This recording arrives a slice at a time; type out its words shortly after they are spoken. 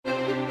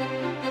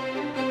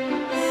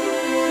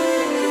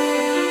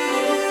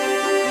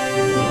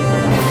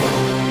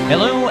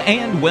Hello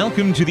and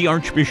welcome to the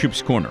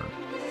Archbishop's Corner.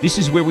 This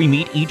is where we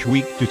meet each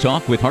week to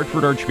talk with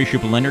Hartford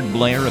Archbishop Leonard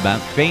Blair about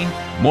faith,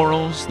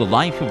 morals, the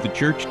life of the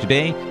church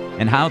today,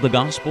 and how the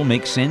gospel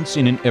makes sense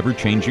in an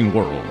ever-changing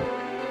world.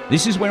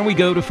 This is where we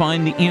go to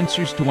find the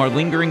answers to our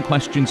lingering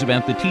questions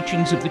about the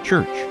teachings of the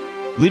church,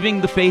 living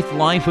the faith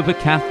life of a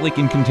Catholic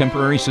in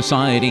contemporary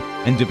society,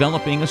 and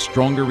developing a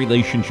stronger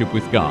relationship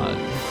with God.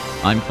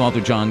 I'm Father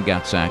John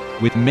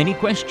Gatzak, with many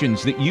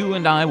questions that you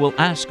and I will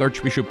ask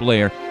Archbishop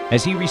Blair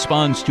as he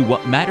responds to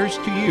what matters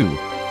to you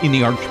in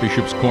the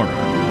Archbishop's Corner.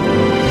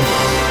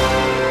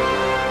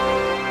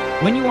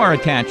 When you are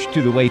attached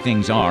to the way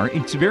things are,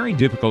 it's very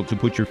difficult to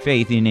put your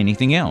faith in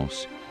anything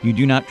else. You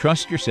do not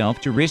trust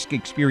yourself to risk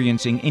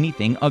experiencing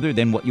anything other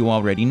than what you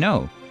already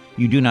know.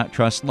 You do not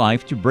trust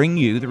life to bring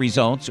you the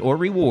results or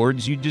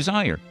rewards you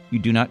desire. You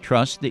do not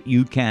trust that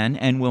you can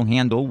and will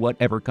handle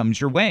whatever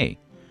comes your way.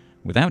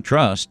 Without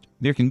trust,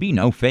 there can be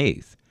no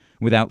faith.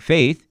 Without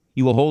faith,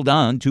 you will hold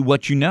on to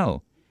what you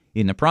know.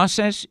 In the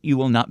process, you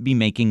will not be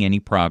making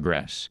any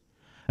progress.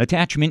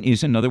 Attachment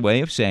is another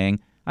way of saying,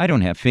 I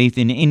don't have faith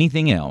in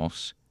anything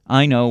else.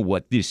 I know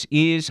what this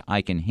is.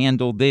 I can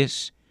handle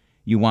this.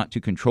 You want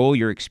to control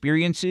your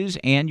experiences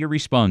and your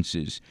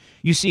responses.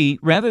 You see,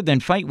 rather than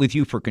fight with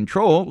you for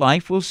control,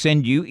 life will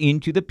send you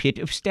into the pit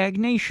of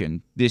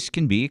stagnation. This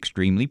can be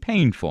extremely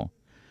painful.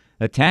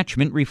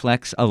 Attachment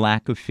reflects a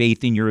lack of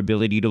faith in your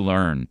ability to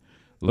learn.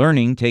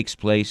 Learning takes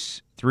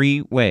place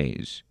three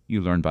ways. You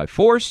learn by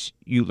force,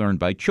 you learn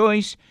by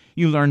choice,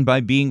 you learn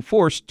by being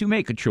forced to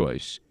make a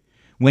choice.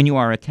 When you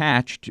are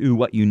attached to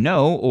what you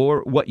know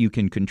or what you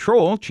can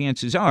control,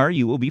 chances are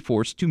you will be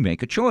forced to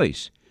make a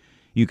choice.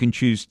 You can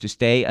choose to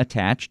stay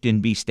attached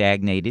and be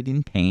stagnated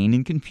in pain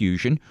and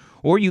confusion,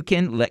 or you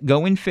can let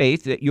go in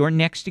faith that your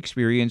next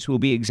experience will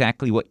be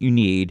exactly what you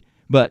need,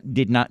 but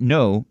did not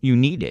know you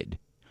needed.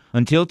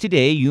 Until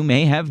today, you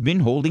may have been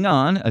holding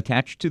on,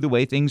 attached to the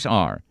way things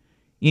are.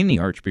 In the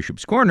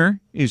Archbishop's Corner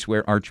is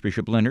where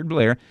Archbishop Leonard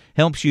Blair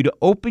helps you to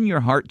open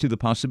your heart to the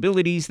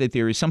possibilities that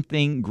there is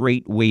something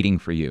great waiting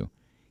for you.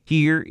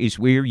 Here is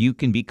where you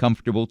can be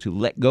comfortable to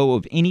let go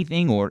of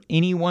anything or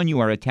anyone you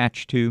are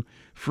attached to,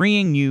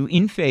 freeing you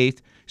in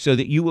faith so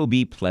that you will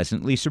be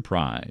pleasantly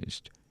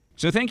surprised.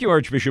 So thank you,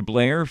 Archbishop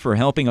Blair, for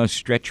helping us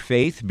stretch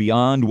faith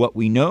beyond what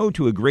we know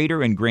to a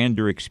greater and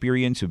grander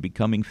experience of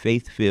becoming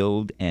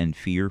faith-filled and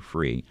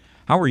fear-free.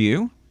 How are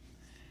you?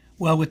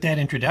 Well, with that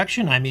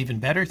introduction, I'm even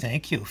better,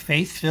 thank you.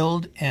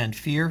 Faith-filled and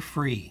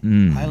fear-free.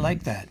 I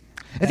like that.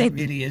 That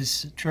really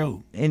is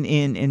true.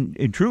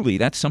 And truly,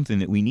 that's something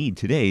that we need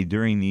today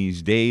during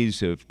these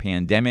days of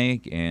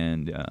pandemic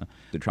and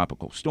the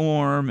tropical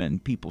storm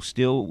and people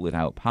still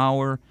without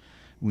power.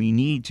 We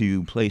need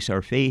to place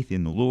our faith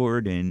in the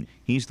Lord, and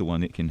He's the one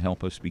that can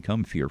help us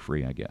become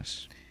fear-free, I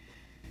guess.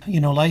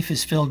 You know, life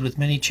is filled with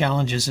many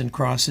challenges and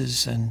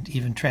crosses and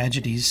even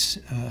tragedies,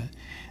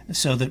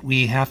 so that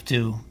we have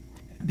to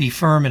be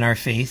firm in our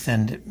faith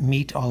and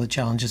meet all the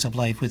challenges of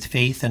life with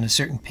faith and a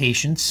certain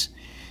patience,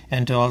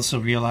 and to also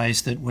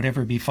realize that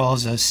whatever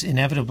befalls us,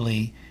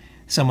 inevitably,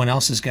 someone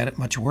else has got it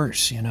much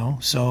worse, you know.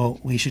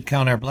 So we should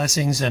count our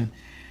blessings and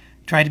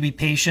try to be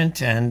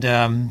patient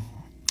and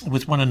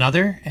with one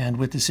another and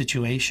with the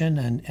situation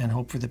and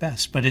hope for the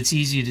best. But it's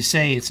easy to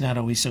say, it's not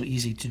always so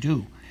easy to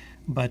do.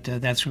 But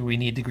that's where we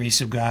need the grace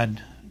of God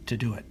to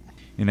do it.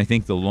 And I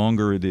think the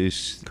longer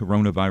this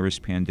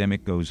coronavirus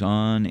pandemic goes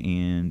on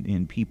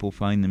and people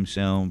find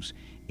themselves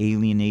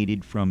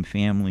alienated from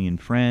family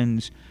and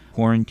friends,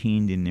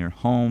 quarantined in their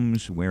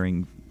homes,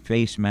 wearing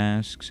face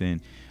masks and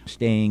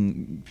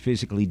staying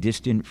physically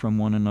distant from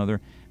one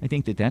another, I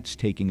think that that's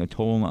taking a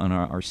toll on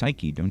our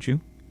psyche, don't you?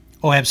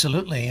 Oh,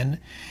 absolutely. And,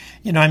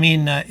 you know, I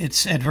mean,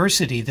 it's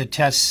adversity that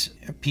tests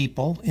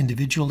people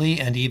individually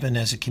and even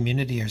as a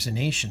community or as a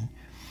nation.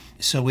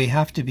 So we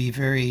have to be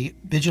very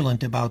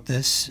vigilant about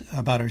this,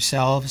 about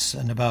ourselves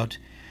and about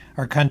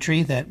our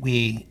country, that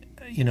we,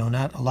 you know,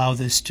 not allow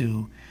this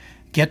to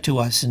get to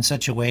us in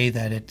such a way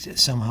that it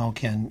somehow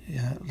can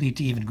lead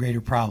to even greater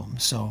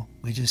problems. So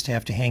we just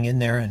have to hang in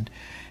there and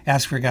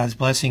ask for God's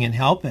blessing and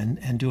help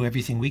and do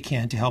everything we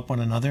can to help one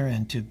another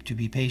and to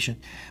be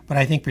patient. But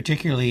I think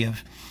particularly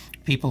of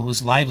people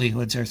whose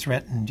livelihoods are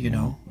threatened, you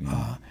know,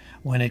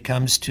 when it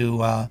comes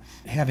to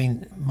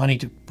having money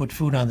to put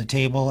food on the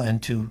table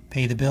and to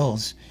pay the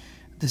bills,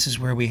 this is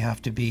where we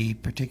have to be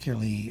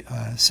particularly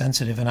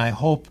sensitive. And I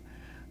hope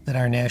that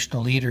our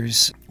national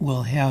leaders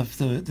will have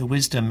the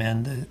wisdom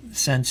and the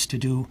sense to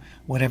do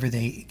whatever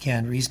they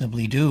can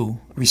reasonably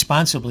do,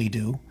 responsibly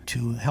do,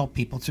 to help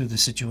people through the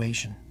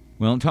situation.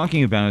 Well,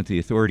 talking about the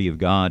authority of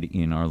God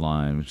in our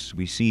lives,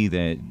 we see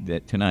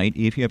that tonight,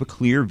 if you have a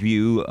clear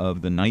view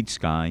of the night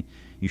sky,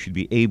 you should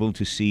be able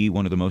to see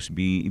one of the most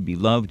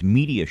beloved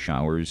meteor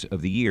showers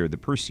of the year, the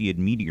Perseid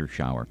meteor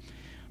shower.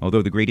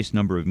 Although the greatest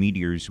number of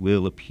meteors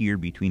will appear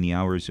between the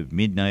hours of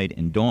midnight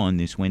and dawn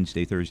this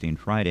Wednesday, Thursday, and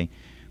Friday,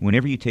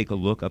 whenever you take a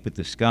look up at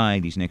the sky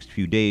these next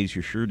few days,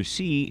 you're sure to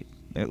see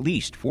at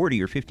least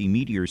 40 or 50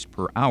 meteors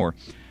per hour.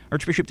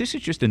 Archbishop, this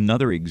is just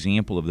another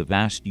example of the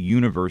vast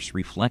universe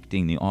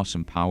reflecting the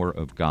awesome power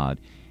of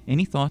God.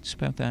 Any thoughts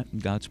about that,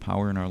 God's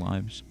power in our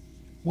lives?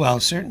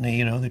 Well,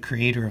 certainly, the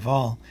creator of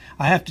all.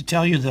 I have to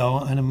tell you, though,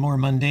 on a more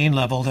mundane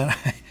level,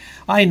 that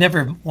I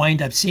never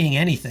wind up seeing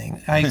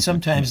anything. I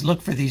sometimes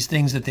look for these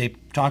things that they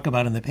talk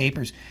about in the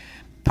papers.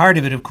 Part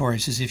of it, of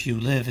course, is if you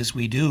live, as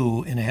we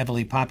do, in a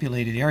heavily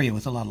populated area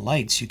with a lot of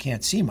lights, you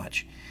can't see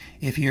much.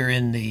 If you're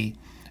in the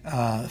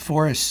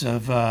forests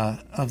of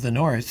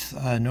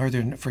the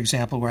northern, for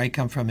example, where I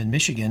come from in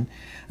Michigan,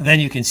 then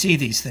you can see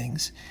these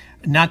things.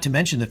 Not to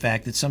mention the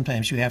fact that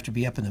sometimes you have to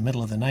be up in the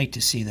middle of the night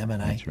to see them,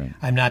 and That's right.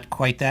 I'm not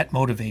quite that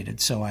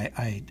motivated, so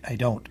I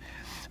don't.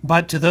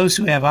 But to those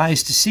who have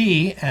eyes to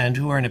see and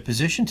who are in a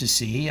position to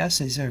see, yes,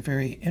 these are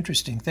very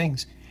interesting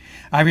things.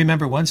 I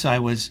remember once I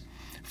was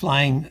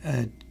flying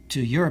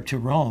to Europe, to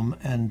Rome,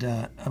 and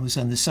I was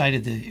on the side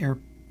of the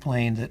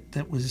airplane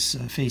that was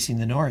facing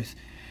the north.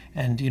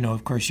 And,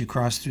 of course, you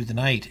cross through the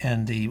night,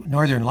 and the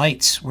northern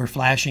lights were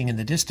flashing in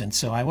the distance.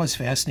 So I was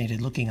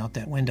fascinated looking out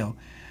that window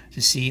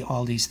to see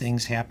all these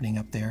things happening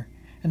up there.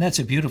 And that's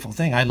a beautiful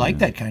thing. I like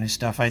that kind of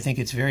stuff. I think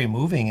it's very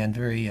moving and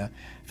very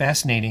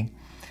fascinating.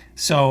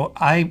 So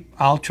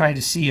I'll try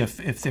to see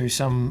if there's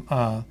some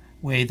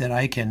way that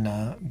I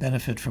can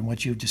benefit from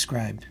what you've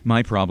described.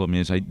 My problem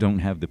is I don't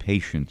have the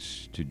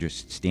patience to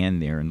just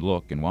stand there and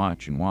look and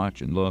watch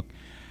and look.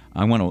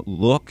 I want to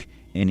look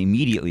and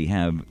immediately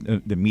have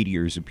the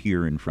meteors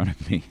appear in front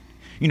of me.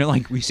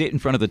 Like we sit in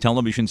front of the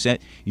television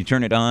set, you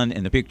turn it on,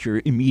 and the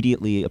picture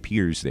immediately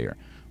appears there.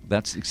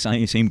 That's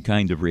the same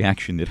kind of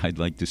reaction that I'd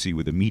like to see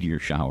with a meteor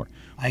shower.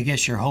 I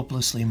guess you're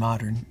hopelessly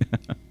modern.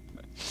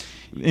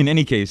 In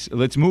any case,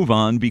 let's move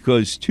on,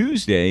 because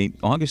Tuesday,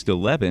 August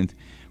 11th,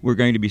 we're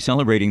going to be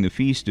celebrating the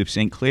feast of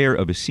St. Clare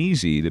of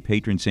Assisi, the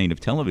patron saint of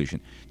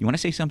television. You want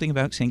to say something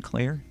about St.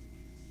 Clare?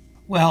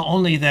 Well,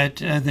 only that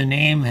the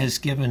name has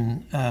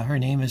given, her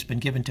name has been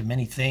given to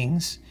many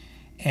things,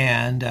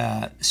 and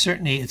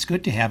certainly it's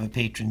good to have a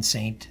patron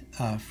saint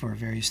for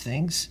various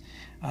things,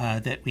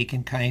 that we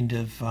can kind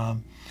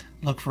of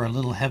look for a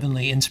little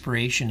heavenly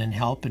inspiration and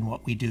help in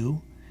what we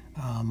do,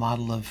 a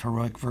model of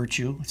heroic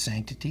virtue,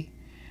 sanctity.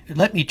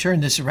 Let me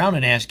turn this around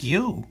and ask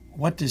you,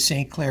 what does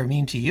St. Clare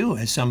mean to you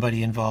as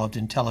somebody involved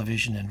in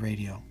television and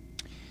radio?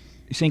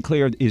 St.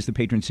 Clare is the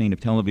patron saint of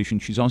television.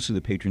 She's also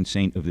the patron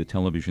saint of the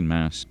television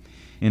Mass.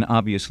 And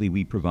obviously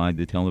we provide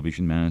the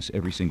television Mass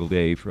every single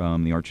day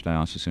from the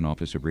Archdiocesan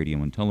Office of Radio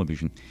and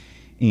Television.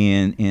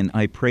 And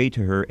I pray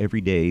to her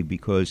every day,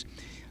 because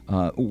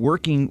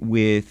working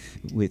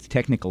with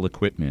technical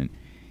equipment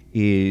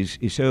is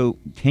so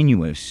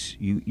tenuous.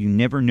 You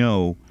never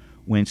know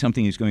when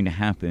something is going to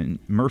happen.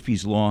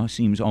 Murphy's Law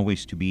seems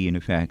always to be in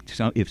effect.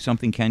 So if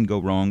something can go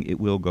wrong, it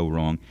will go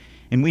wrong.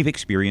 And we've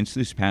experienced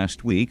this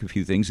past week a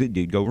few things that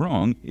did go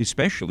wrong,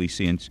 especially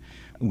since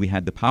we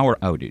had the power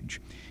outage.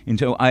 And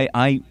so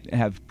I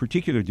have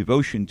particular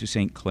devotion to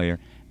St. Clare,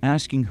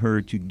 asking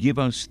her to give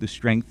us the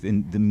strength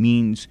and the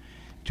means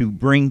to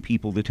bring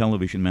people the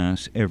television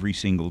Mass every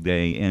single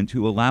day, and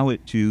to allow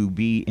it to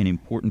be an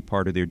important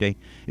part of their day,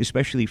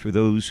 especially for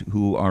those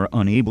who are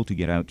unable to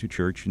get out to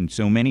church. And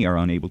so many are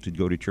unable to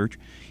go to church,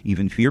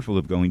 even fearful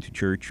of going to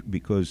church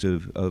because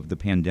of the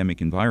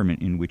pandemic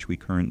environment in which we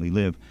currently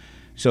live.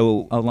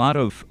 So a lot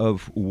of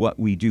what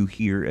we do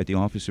here at the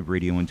Office of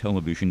Radio and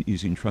Television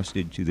is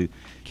entrusted to the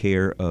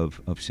care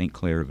of St.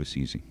 Clare of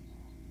Assisi.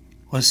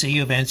 Well, see,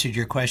 you've answered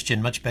your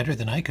question much better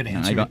than I could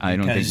answer it. I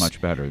don't think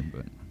much better,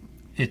 but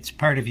it's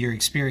part of your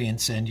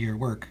experience and your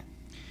work.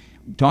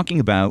 Talking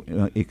about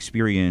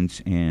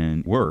experience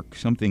and work,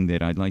 something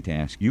that I'd like to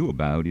ask you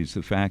about is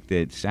the fact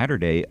that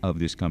Saturday of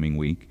this coming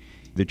week,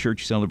 the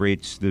Church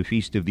celebrates the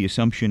Feast of the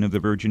Assumption of the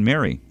Virgin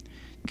Mary.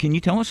 Can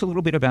you tell us a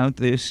little bit about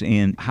this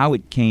and how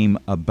it came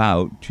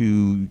about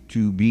to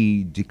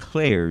be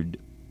declared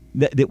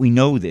that we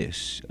know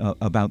this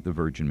about the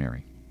Virgin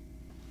Mary?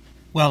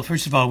 Well,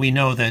 first of all, we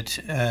know that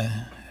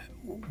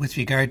with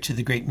regard to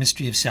the great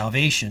mystery of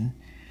salvation,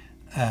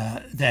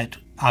 that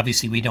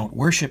obviously we don't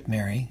worship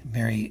Mary.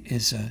 Mary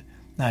is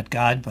not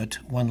God, but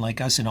one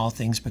like us in all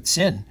things but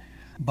sin.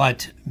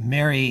 But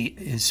Mary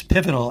is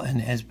pivotal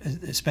and has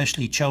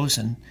especially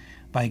chosen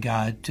by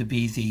God to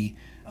be the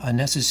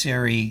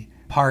necessary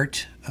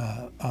part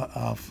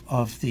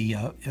of the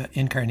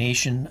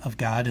incarnation of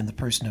God in the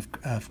person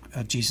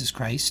of Jesus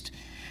Christ,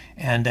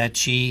 and that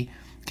she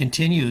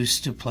continues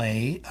to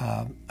play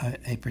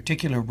a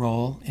particular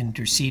role in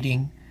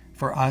interceding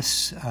for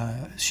us.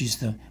 She's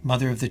the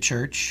mother of the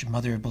church,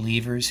 mother of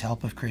believers,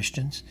 help of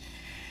Christians.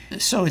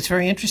 So it's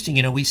very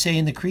interesting. We say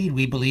in the Creed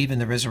we believe in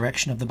the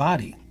resurrection of the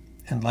body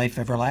and life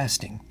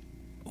everlasting.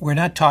 We're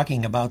not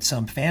talking about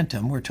some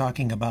phantom. We're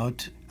talking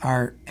about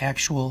our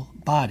actual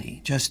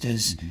body, just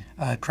as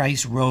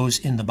Christ rose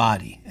in the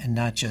body and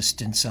not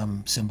just in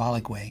some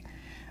symbolic way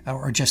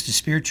or just a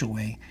spiritual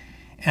way.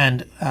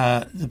 And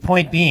the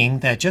point being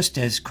that just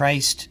as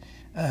Christ's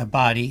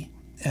body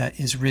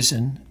is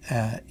risen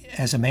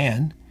as a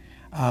man,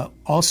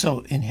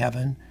 also in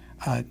heaven,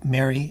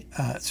 Mary,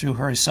 through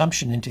her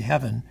assumption into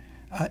heaven,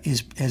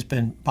 has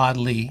been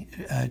bodily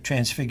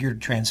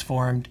transfigured,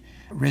 transformed,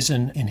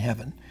 risen in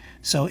heaven.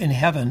 So in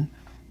heaven,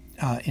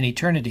 in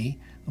eternity,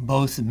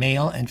 both the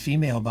male and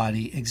female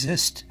body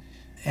exist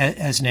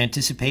as an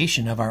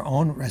anticipation of our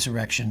own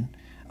resurrection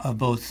of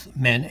both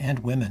men and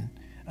women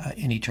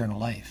in eternal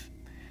life.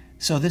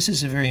 So this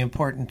is a very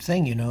important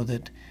thing,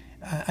 that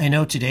I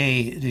know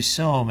today there's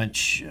so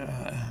much,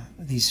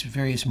 these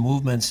various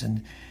movements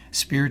and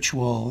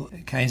spiritual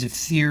kinds of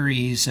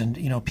theories, and,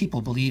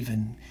 people believe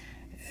in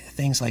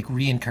things like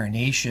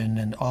reincarnation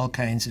and all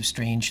kinds of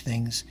strange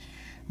things.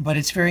 But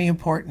it's very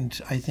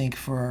important, I think,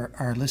 for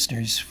our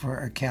listeners, for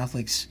our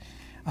Catholics,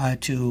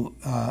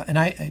 and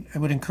I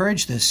would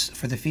encourage this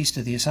for the Feast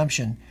of the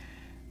Assumption.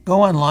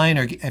 Go online,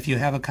 or if you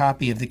have a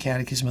copy of the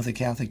Catechism of the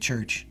Catholic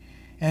Church,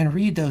 and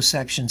read those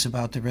sections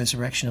about the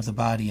resurrection of the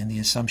body and the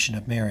Assumption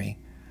of Mary,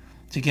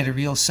 to get a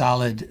real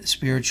solid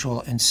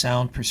spiritual and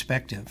sound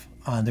perspective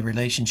on the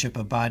relationship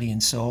of body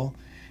and soul,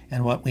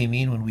 and what we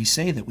mean when we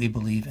say that we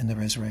believe in the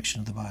resurrection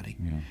of the body.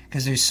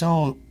 Because there's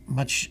so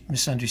much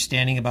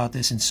misunderstanding about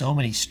this, and so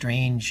many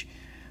strange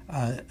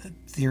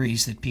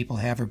theories that people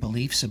have, or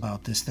beliefs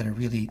about this, that are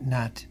really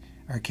not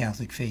our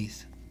Catholic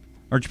faith.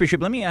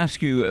 Archbishop, let me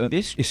ask you,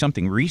 this is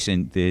something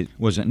recent that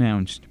was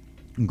announced.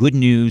 Good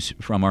news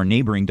from our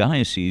neighboring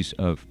diocese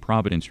of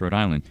Providence, Rhode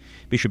Island.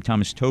 Bishop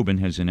Thomas Tobin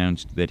has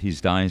announced that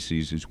his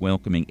diocese is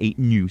welcoming 8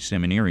 new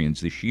seminarians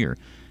this year,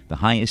 the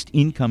highest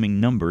incoming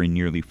number in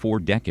nearly 4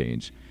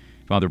 decades.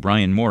 Father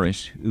Brian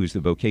Morris, who is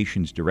the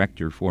vocations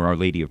director for Our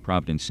Lady of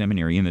Providence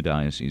Seminary in the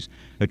diocese,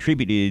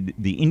 attributed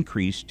the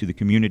increase to the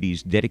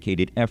community's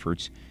dedicated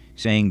efforts,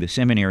 saying the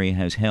seminary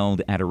has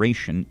held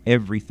adoration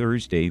every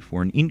Thursday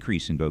for an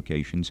increase in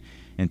vocations,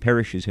 and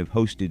parishes have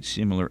hosted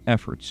similar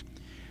efforts.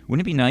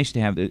 Wouldn't it be nice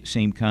to have the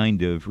same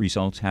kind of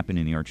results happen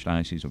in the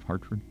Archdiocese of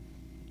Hartford?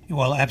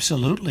 Well,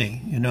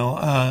 absolutely,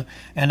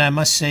 and I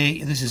must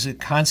say this is a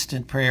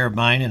constant prayer of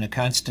mine and a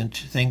constant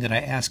thing that I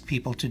ask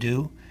people to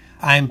do.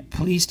 I'm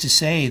pleased to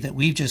say that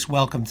we've just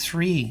welcomed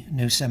 3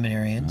 new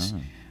seminarians.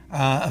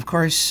 Of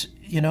course,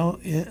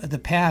 the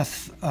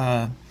path,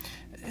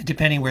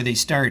 depending where they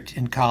start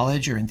in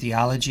college or in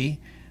theology,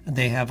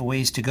 they have a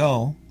ways to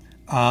go.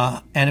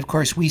 And of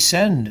course, we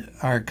send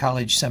our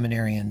college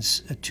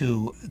seminarians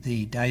to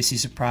the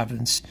Diocese of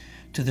Providence,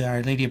 to the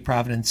Our Lady of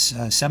Providence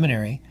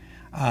Seminary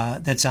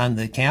that's on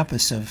the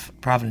campus of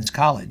Providence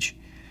College,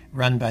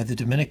 run by the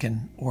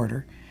Dominican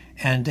Order.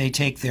 And they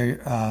take their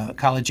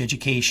college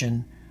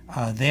education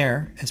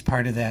there as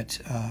part of that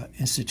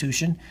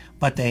institution,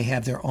 but they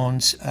have their own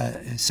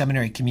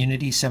seminary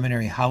community,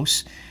 seminary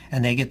house,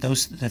 and they get the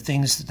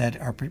things that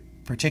are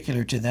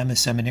particular to them as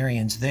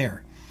seminarians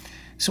there.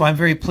 So I'm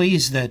very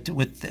pleased that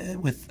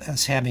with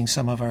us having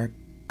some of our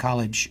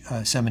college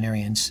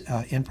seminarians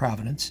in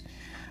Providence.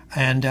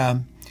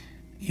 And,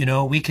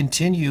 we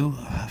continue.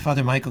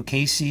 Father Michael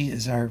Casey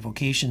is our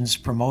vocations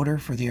promoter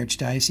for the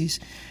Archdiocese.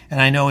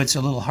 And I know it's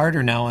a little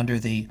harder now under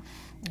the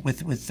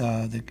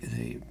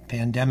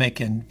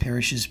pandemic and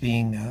parishes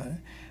being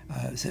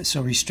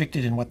so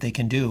restricted in what they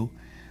can do.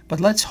 But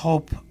let's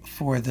hope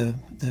for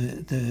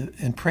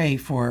and pray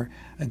for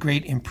a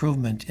great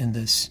improvement in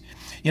this.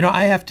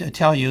 I have to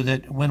tell you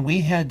that when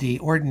we had the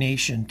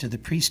ordination to the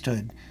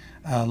priesthood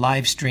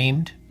live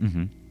streamed,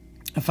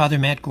 Father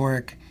Matt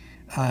Gorick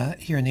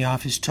here in the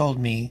office told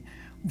me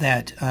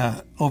that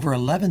over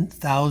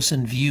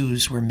 11,000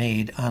 views were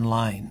made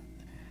online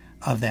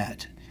of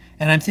that.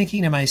 And I'm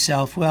thinking to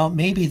myself, well,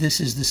 maybe this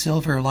is the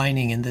silver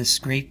lining in this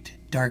great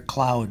dark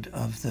cloud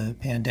of the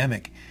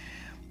pandemic.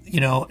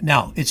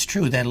 Now, it's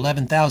true that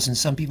 11,000,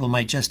 some people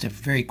might just have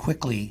very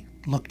quickly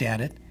looked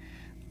at it.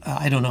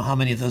 I don't know how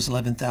many of those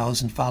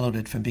 11,000 followed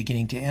it from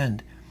beginning to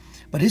end.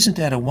 But isn't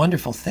that a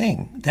wonderful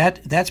thing?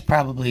 That's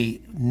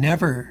probably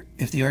never,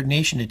 if the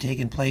ordination had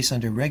taken place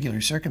under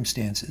regular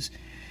circumstances,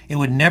 it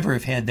would never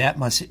have had that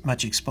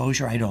much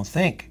exposure, I don't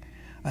think,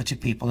 to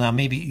people. Now,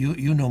 maybe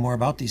you know more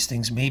about these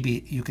things.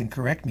 Maybe you can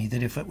correct me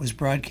that if it was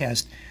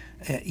broadcast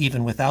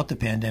even without the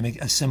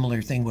pandemic, a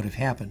similar thing would have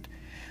happened.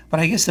 But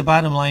I guess the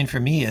bottom line for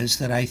me is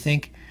that I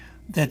think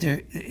that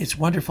it's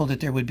wonderful that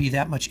there would be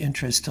that much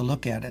interest to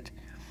look at it.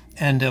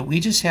 And we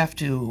just have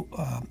to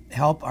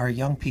help our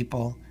young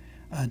people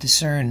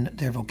discern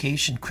their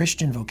vocation,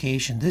 Christian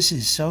vocation. This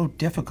is so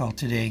difficult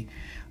today.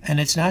 And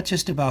it's not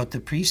just about the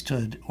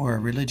priesthood or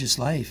religious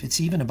life.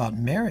 It's even about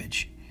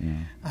marriage. Yeah.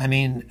 I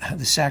mean,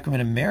 the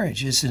sacrament of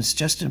marriage isn't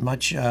just as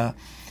much,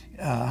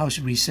 how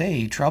should we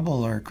say,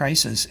 trouble or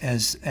crisis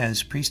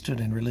as priesthood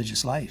and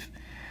religious life.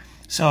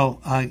 So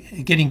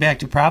getting back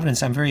to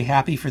Providence, I'm very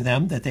happy for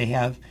them that they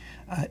have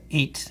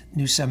 8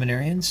 new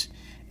seminarians.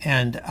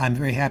 And I'm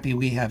very happy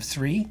we have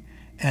 3.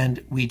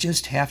 And we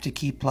just have to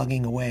keep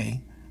plugging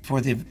away for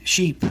the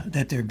sheep,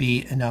 that there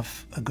be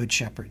enough good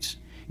shepherds.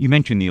 You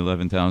mentioned the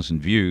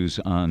 11,000 views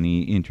on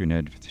the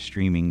internet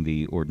streaming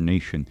the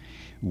ordination.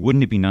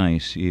 Wouldn't it be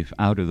nice if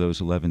out of those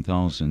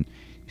 11,000,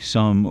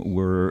 some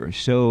were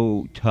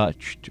so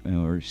touched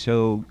or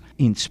so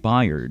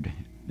inspired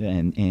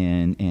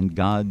and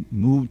God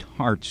moved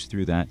hearts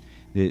through that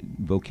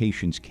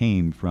vocations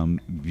came from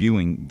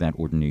viewing that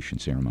ordination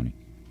ceremony?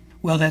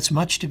 Well, that's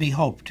much to be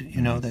hoped,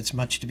 that's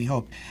much to be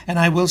hoped. And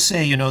I will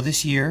say,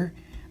 this year,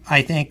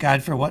 I thank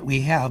God for what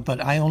we have, but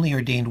I only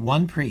ordained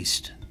one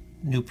priest,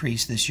 new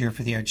priest this year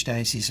for the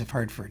Archdiocese of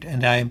Hartford.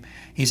 And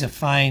he's a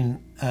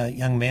fine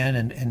young man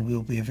and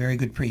will be a very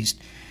good priest.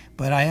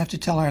 But I have to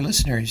tell our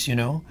listeners,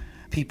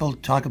 people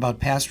talk about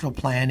pastoral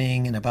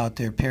planning and about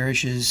their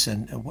parishes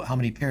and how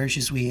many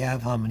parishes we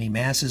have, how many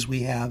masses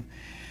we have.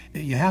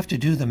 You have to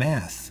do the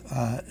math.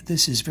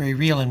 This is very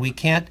real, and we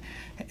can't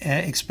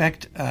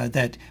expect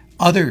that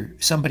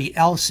somebody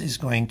else is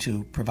going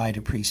to provide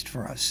a priest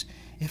for us.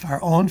 If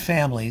our own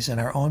families and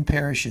our own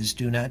parishes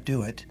do not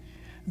do it,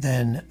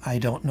 then I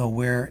don't know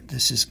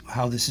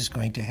how this is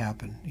going to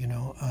happen.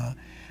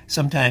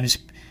 Sometimes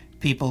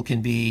people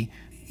can be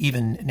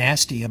even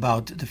nasty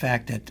about the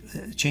fact that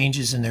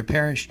changes in their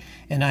parish,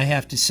 and I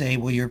have to say,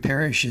 well, your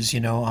parish is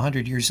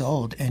 100 years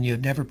old and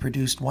you've never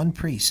produced one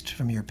priest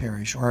from your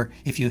parish, or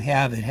if you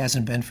have, it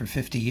hasn't been for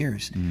 50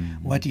 years.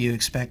 Mm-hmm. What do you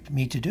expect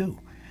me to do?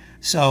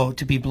 So,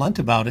 to be blunt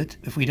about it,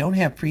 if we don't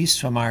have priests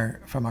from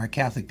our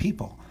Catholic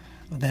people,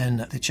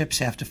 then the chips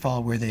have to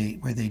fall where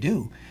they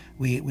do.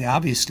 We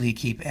obviously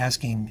keep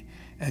asking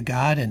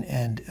God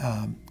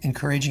and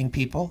encouraging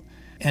people.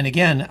 And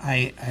again,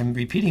 I'm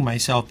repeating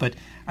myself, but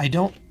I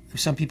don't.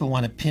 Some people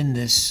want to pin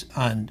this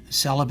on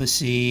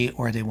celibacy,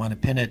 or they want to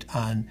pin it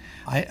on,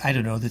 I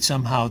don't know, that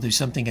somehow there's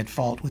something at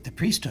fault with the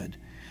priesthood,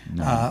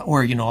 no.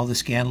 Or all the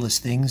scandalous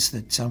things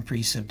that some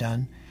priests have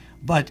done.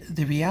 But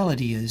the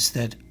reality is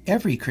that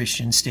every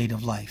Christian state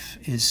of life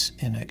is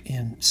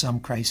in some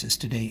crisis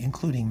today,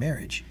 including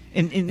marriage.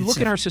 And look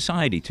at our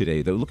society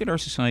today, though. Look at our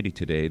society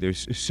today.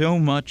 There's so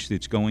much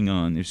that's going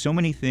on. There's so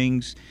many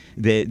things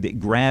that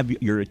grab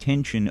your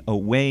attention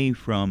away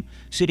from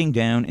sitting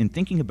down and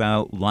thinking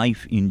about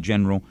life in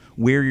general,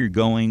 where you're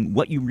going,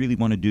 what you really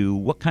want to do,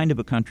 what kind of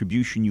a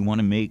contribution you want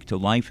to make to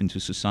life and to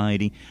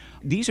society.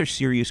 These are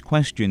serious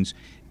questions.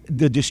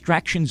 The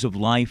distractions of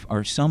life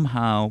are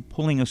somehow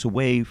pulling us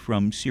away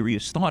from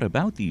serious thought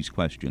about these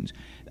questions.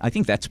 I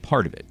think that's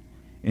part of it.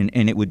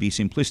 And it would be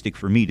simplistic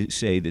for me to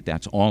say that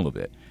that's all of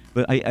it.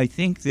 But I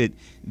think that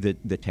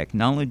the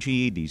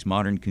technology, these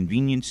modern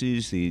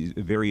conveniences, these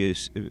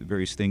various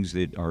things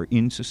that are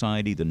in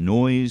society, the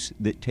noise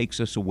that takes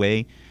us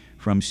away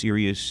from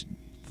serious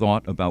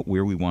thought about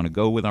where we want to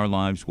go with our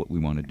lives, what we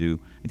want to do,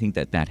 I think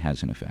that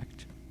has an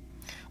effect.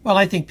 Well,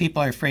 I think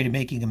people are afraid of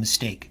making a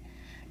mistake.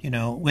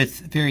 With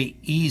very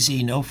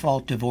easy,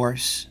 no-fault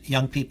divorce,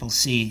 young people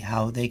see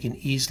how they can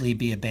easily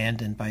be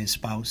abandoned by a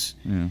spouse.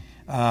 Yeah.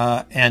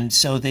 And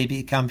so they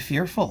become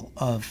fearful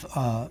of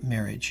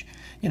marriage.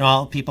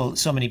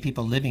 So many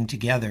people living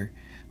together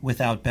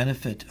without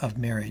benefit of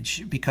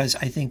marriage, because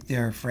I think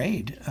they're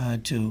afraid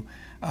to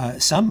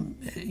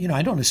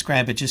I don't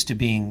ascribe it just to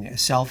being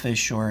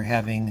selfish or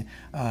having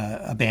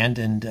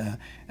abandoned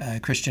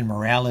Christian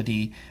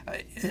morality.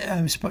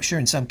 I'm sure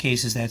in some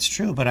cases that's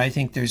true, but I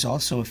think there's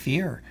also a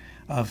fear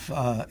of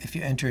if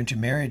you enter into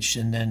marriage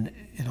and then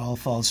it all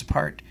falls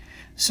apart.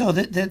 So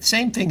the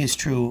same thing is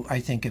true, I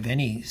think, of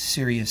any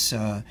serious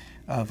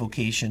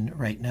vocation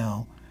right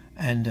now.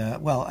 And,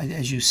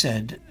 as you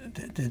said,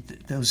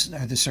 those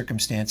are the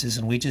circumstances,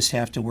 and we just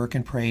have to work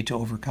and pray to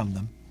overcome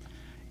them.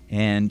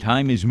 And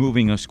time is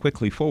moving us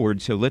quickly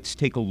forward, so let's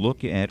take a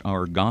look at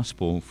our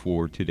gospel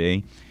for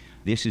today.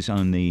 This is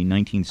on the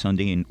 19th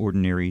Sunday in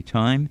Ordinary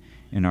Time,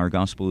 and our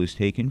gospel is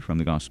taken from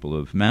the Gospel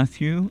of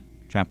Matthew,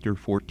 chapter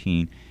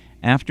 14.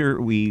 After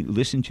we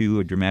listen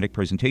to a dramatic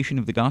presentation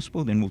of the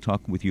gospel, then we'll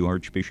talk with you,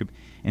 Archbishop,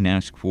 and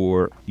ask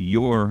for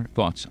your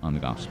thoughts on the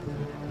gospel.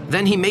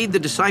 Then he made the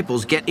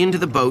disciples get into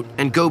the boat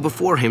and go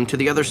before him to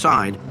the other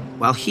side,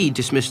 while he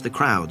dismissed the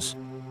crowds.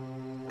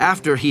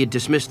 After he had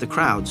dismissed the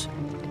crowds,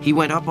 he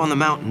went up on the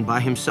mountain by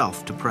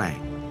himself to pray.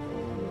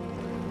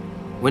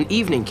 When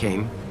evening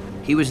came,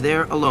 he was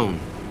there alone.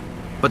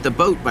 But the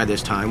boat by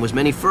this time was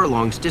many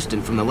furlongs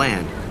distant from the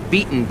land,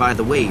 beaten by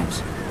the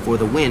waves, for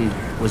the wind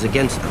was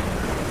against them.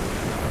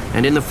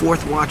 And in the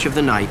fourth watch of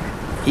the night,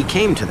 he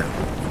came to them,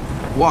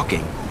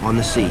 walking on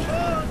the sea.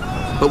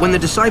 But when the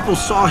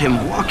disciples saw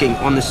him walking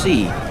on the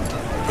sea,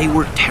 they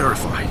were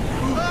terrified.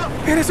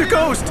 It is a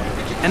ghost!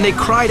 And they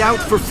cried out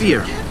for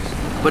fear.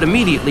 But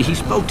immediately he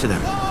spoke to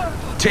them.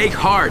 Take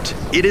heart,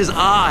 it is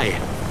I.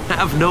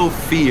 Have no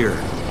fear.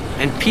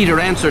 And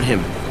Peter answered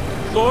him,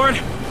 Lord,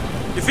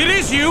 if it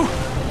is you,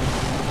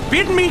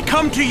 bid me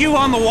come to you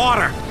on the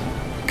water.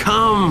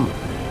 Come.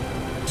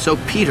 So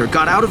Peter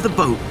got out of the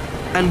boat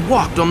and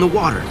walked on the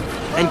water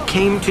and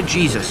came to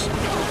Jesus.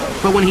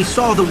 But when he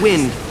saw the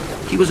wind,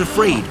 he was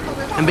afraid,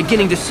 and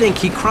beginning to sink,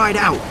 he cried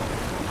out,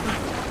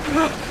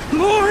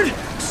 Lord,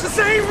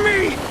 save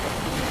me!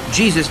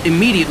 Jesus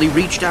immediately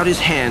reached out his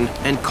hand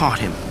and caught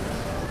him.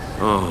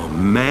 Oh,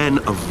 man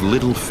of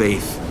little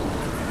faith,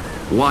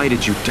 why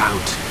did you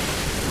doubt?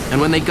 And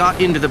when they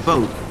got into the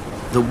boat,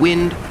 the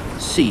wind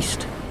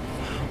ceased.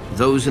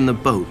 Those in the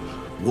boat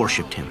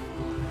worshipped him.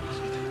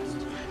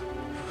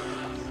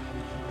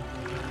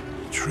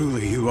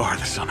 Truly, you are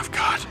the Son of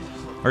God.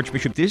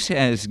 Archbishop, this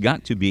has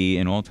got to be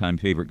an all-time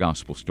favorite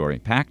gospel story,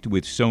 packed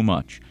with so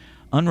much.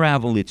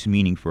 Unravel its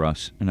meaning for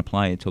us and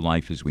apply it to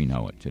life as we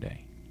know it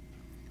today.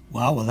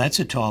 Wow, well, that's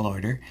a tall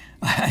order.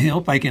 I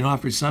hope I can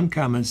offer some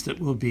comments that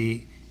will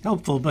be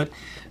helpful. But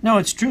no,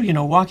 it's true.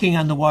 Walking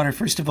on the water,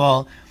 first of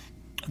all,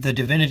 the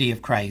divinity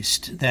of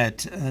Christ,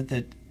 that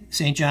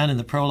St. John in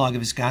the prologue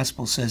of his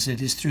gospel says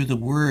it is through the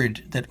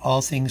Word that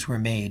all things were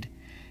made,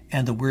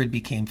 and the Word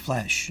became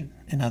flesh.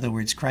 In other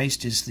words,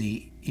 Christ is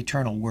the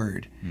eternal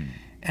Word.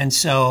 And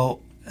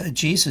so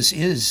Jesus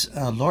is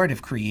Lord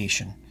of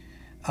creation.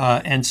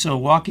 And so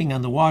walking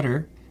on the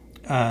water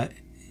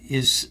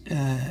is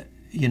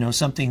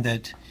something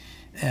that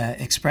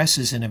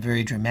expresses in a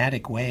very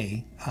dramatic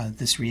way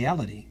this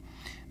reality.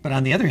 But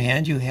on the other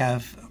hand, you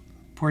have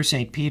poor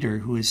St. Peter,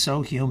 who is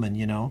so human.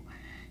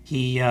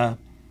 He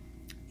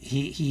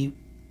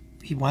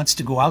wants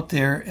to go out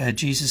there.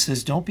 Jesus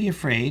says, "Don't be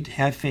afraid,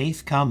 have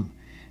faith, come."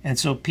 And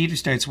so Peter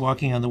starts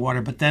walking on the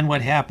water. But then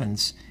what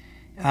happens?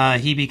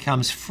 He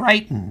becomes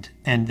frightened,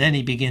 and then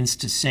he begins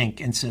to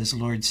sink and says,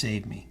 "Lord,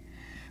 save me."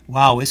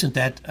 Wow, isn't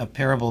that a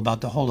parable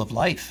about the whole of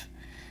life?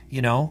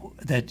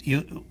 That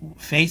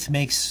faith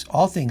makes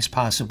all things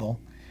possible,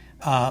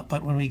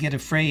 but when we get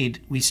afraid,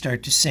 we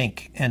start to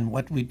sink. And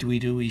what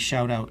do? We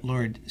shout out,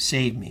 "Lord,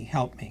 save me,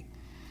 help me,"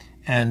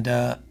 and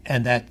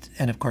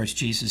of course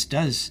Jesus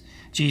does.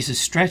 Jesus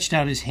stretched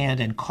out his hand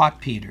and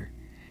caught Peter,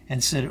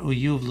 and said, "Oh,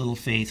 you of little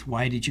faith,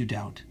 why did you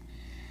doubt?"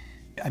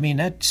 I mean,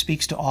 that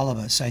speaks to all of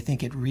us. I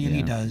think it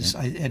really does.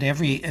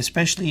 Yeah.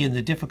 Especially in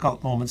the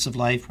difficult moments of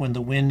life, when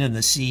the wind and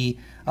the sea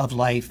of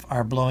life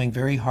are blowing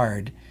very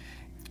hard,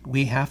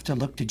 we have to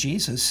look to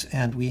Jesus,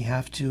 and we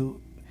have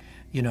to,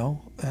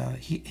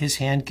 his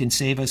hand can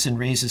save us and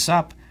raise us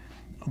up,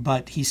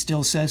 but he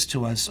still says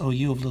to us, "Oh,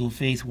 you of little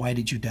faith, why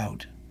did you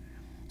doubt?"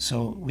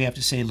 So we have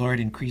to say, "Lord,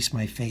 increase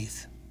my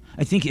faith."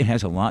 I think it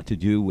has a lot to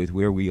do with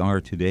where we are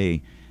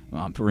today.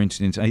 For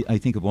instance, I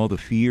think of all the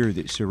fear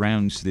that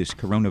surrounds this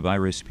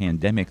coronavirus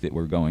pandemic that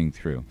we're going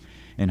through,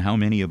 and how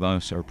many of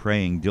us are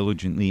praying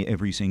diligently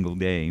every single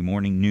day,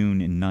 morning,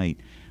 noon, and night,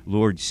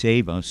 "Lord,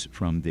 save us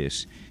from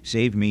this.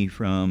 Save me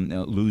from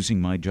losing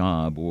my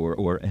job,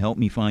 or help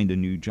me find a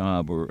new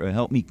job, or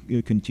help me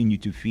continue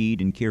to feed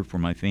and care for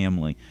my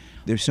family."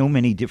 There's so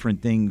many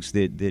different things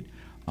that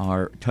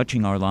are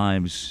touching our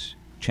lives,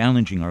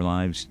 challenging our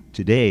lives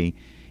today.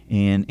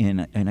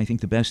 And I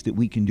think the best that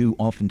we can do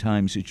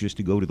oftentimes is just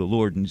to go to the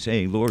Lord and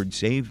say, "Lord,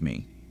 save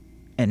me,"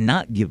 and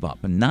not give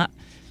up, and not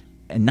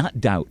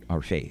doubt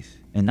our faith,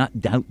 and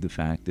not doubt the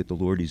fact that the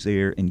Lord is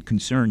there and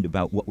concerned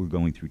about what we're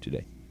going through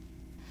today.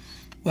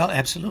 Well,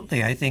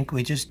 absolutely. I think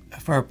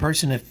for a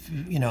person,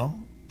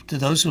 to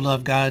those who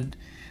love God,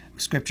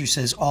 Scripture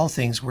says all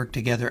things work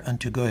together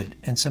unto good.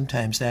 And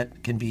sometimes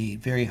that can be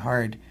very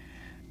hard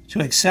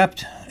to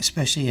accept,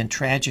 especially in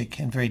tragic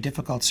and very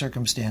difficult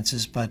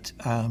circumstances. But,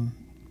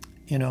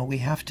 we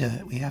have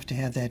to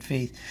have that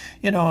faith.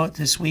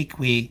 This week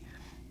the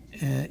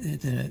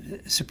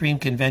Supreme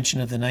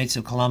Convention of the Knights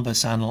of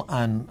Columbus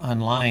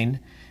online,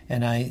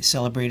 and I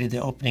celebrated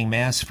the opening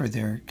Mass for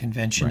their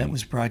convention that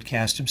was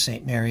broadcast from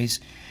St. Mary's.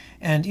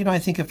 And, I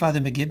think of Father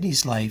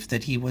McGivney's life,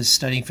 that he was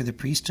studying for the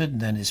priesthood,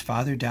 and then his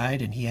father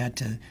died, and he had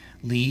to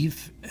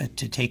leave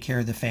to take care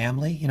of the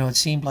family. It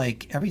seemed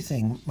like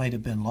everything might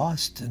have been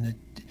lost.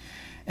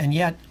 And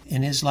yet,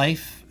 in his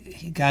life,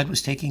 God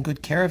was taking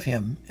good care of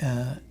him,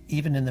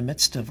 even in the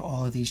midst of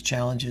all of these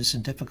challenges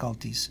and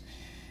difficulties.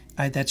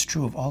 That's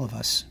true of all of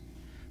us.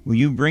 Well,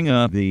 you bring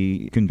up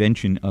the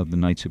Convention of the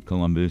Knights of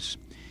Columbus.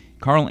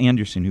 Carl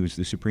Anderson, who is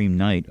the Supreme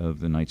Knight of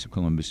the Knights of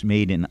Columbus,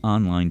 made an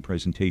online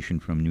presentation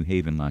from New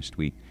Haven last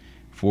week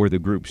for the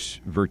group's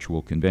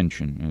virtual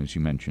convention, as you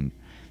mentioned.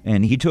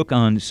 And he took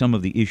on some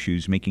of the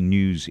issues making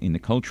news in the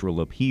cultural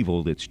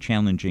upheaval that's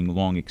challenging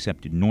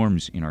long-accepted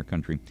norms in our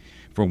country.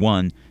 For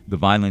one, the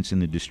violence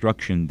and the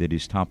destruction that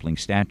is toppling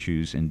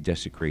statues and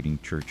desecrating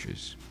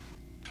churches.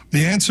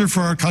 The answer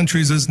for our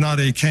countries is not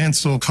a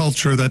cancel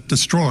culture that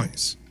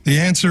destroys. The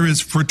answer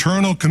is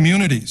fraternal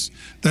communities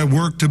that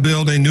work to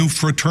build a new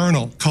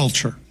fraternal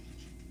culture.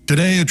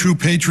 Today, a true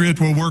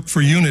patriot will work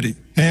for unity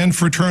and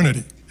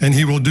fraternity, and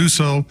he will do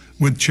so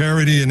with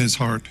charity in his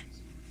heart.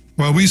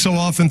 While we so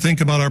often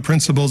think about our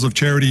principles of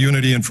charity,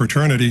 unity, and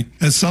fraternity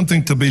as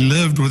something to be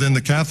lived within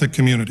the Catholic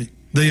community,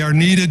 they are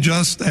needed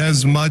just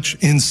as much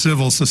in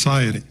civil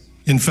society.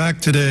 In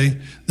fact, today,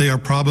 they are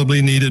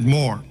probably needed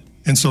more.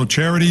 And so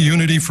charity,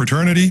 unity,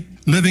 fraternity,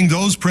 living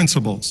those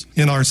principles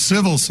in our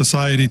civil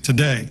society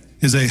today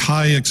is a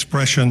high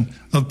expression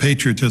of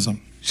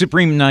patriotism.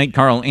 Supreme Knight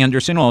Carl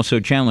Anderson also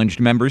challenged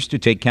members to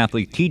take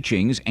Catholic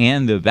teachings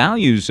and the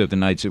values of the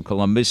Knights of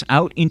Columbus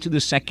out into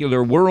the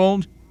secular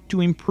world to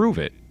improve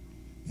it.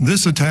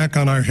 This attack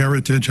on our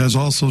heritage has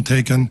also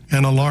taken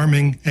an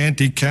alarming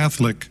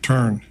anti-Catholic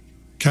turn.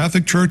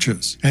 Catholic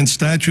churches and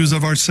statues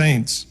of our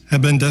saints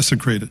have been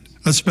desecrated,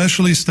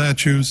 especially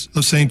statues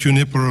of St.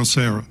 Junipero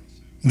Serra.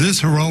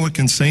 This heroic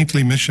and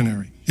saintly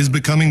missionary is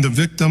becoming the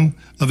victim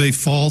of a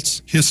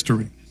false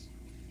history.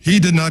 He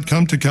did not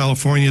come to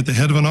California at the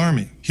head of an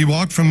army. He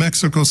walked from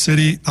Mexico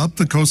City up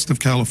the coast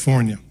of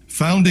California,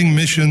 founding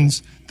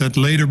missions that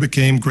later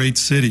became great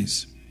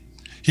cities.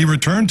 he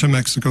returned to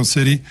Mexico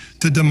City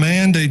to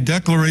demand a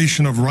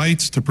declaration of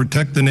rights to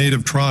protect the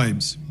native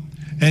tribes,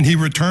 and he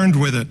returned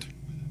with it.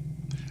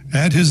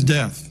 At his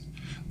death,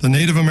 the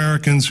Native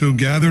Americans who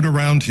gathered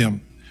around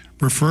him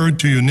referred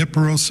to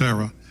Junipero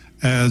Serra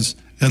as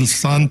El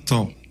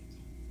Santo,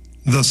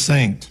 the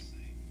saint.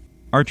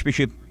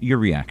 Archbishop, your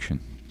reaction?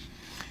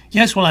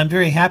 Yes, well, I'm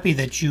very happy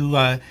that you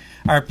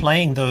are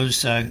playing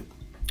those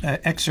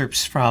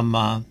excerpts from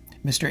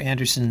Mr.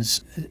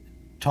 Anderson's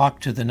talk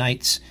to the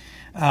Knights.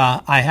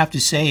 I have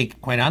to say,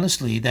 quite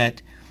honestly,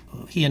 that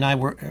he and I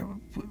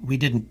we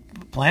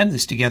didn't plan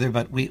this together,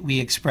 but we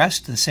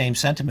expressed the same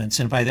sentiments.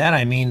 And by that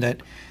I mean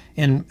that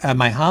in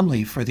my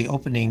homily for the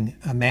opening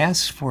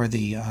Mass for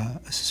the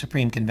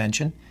Supreme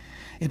Convention,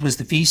 it was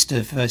the feast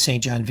of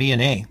St. John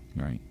Vianney,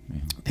 right, yeah,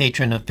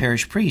 patron of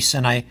parish priests.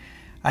 And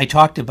I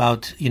talked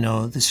about,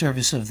 the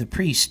service of the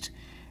priest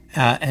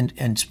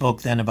and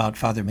spoke then about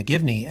Father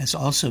McGivney as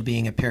also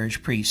being a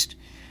parish priest.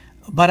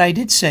 But I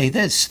did say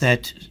this,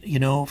 that,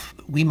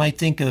 we might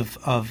think of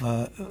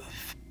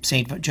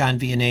St. John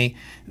Vianney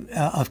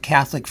of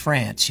Catholic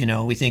France.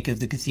 We think of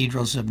the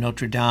cathedrals of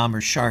Notre Dame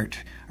or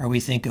Chartres, or we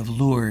think of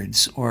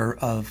Lourdes or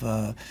of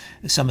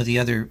some of the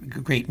other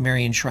great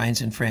Marian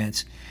shrines in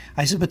France.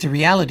 I said, but the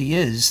reality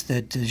is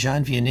that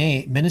Jean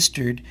Vianney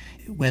ministered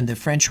when the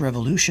French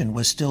Revolution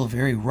was still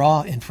very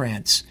raw in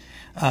France.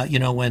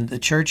 When the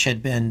church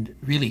had been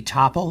really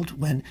toppled,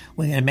 when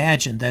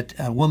imagine that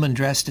a woman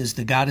dressed as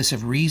the goddess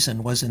of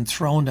reason was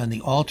enthroned on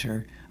the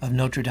altar of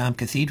Notre Dame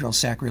Cathedral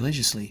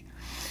sacrilegiously.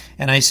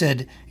 And I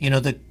said,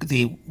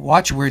 the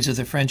watchwords of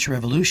the French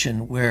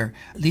Revolution were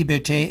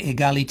liberté,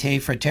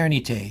 égalité,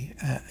 fraternité,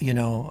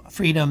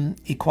 freedom,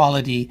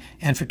 equality,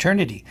 and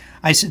fraternity.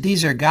 I said,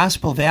 these are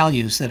gospel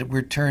values that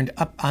were turned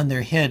up on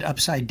their head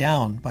upside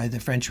down by the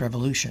French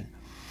Revolution.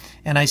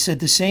 And I said,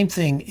 the same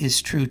thing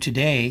is true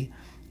today,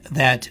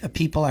 that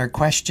people are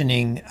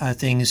questioning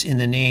things in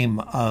the name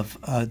of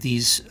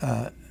these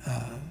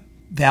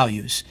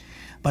values.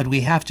 But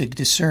we have to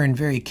discern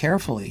very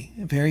carefully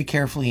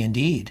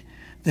indeed,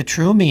 the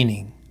true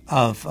meaning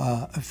of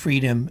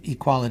freedom,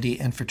 equality,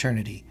 and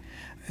fraternity.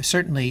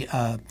 Certainly,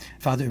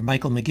 Father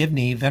Michael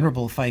McGivney,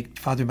 Venerable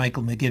Father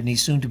Michael McGivney,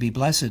 soon to be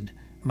Blessed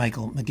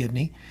Michael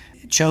McGivney,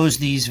 chose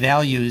these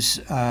values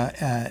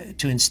to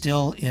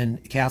instill in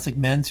Catholic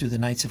men through the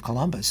Knights of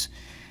Columbus.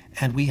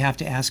 And we have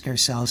to ask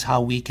ourselves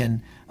how we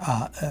can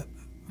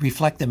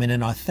reflect them in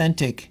an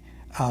authentic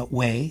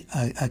way,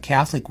 a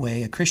Catholic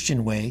way, a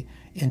Christian way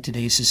in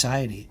today's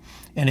society.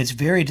 And it's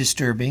very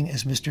disturbing,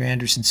 as Mr.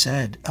 Anderson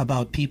said,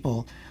 about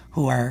people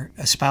who are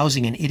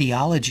espousing an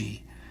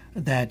ideology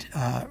that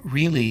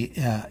really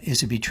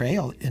is a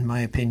betrayal, in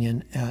my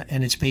opinion,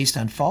 and it's based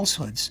on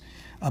falsehoods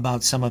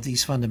about some of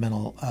these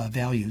fundamental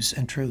values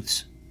and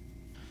truths.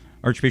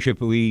 Archbishop,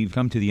 we've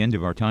come to the end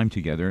of our time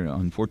together.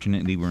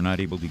 Unfortunately, we're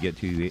not able to get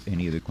to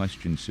any of the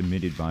questions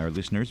submitted by our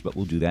listeners, but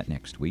we'll do that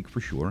next week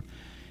for sure.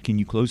 Can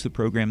you close the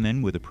program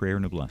then with a prayer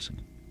and a blessing?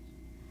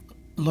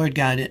 Lord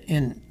God,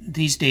 in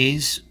these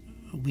days,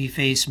 we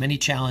face many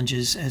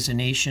challenges as a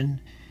nation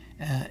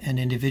and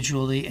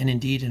individually, and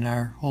indeed in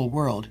our whole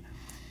world.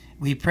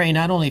 We pray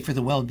not only for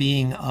the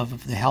well-being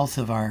of the health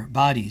of our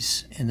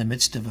bodies in the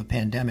midst of a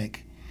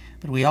pandemic,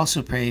 but we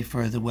also pray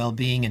for the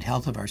well-being and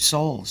health of our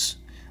souls,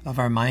 of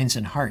our minds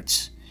and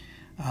hearts,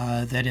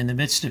 that in the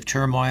midst of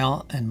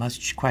turmoil and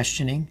much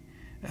questioning,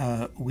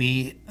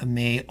 we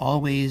may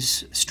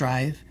always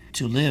strive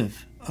to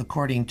live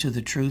according to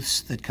the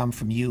truths that come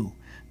from you,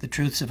 the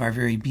truths of our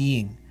very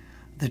being,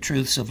 the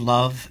truths of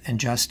love and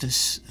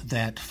justice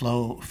that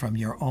flow from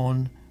your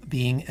own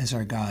being as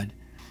our God.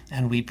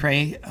 And we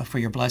pray for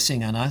your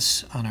blessing on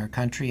us, on our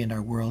country and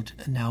our world,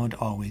 now and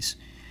always.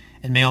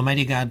 And may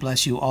Almighty God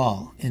bless you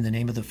all, in the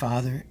name of the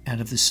Father, and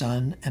of the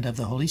Son, and of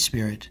the Holy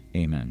Spirit.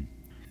 Amen.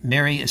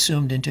 Mary,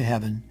 assumed into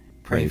heaven,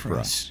 pray for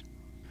us.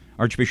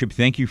 Archbishop,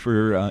 thank you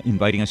for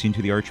inviting us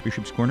into the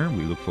Archbishop's Corner.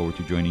 We look forward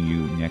to joining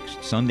you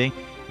next Sunday,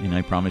 and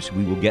I promise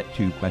we will get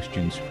to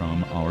questions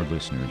from our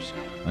listeners.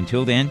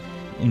 Until then,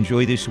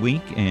 enjoy this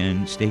week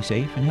and stay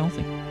safe and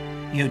healthy.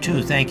 You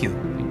too. Thank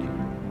you.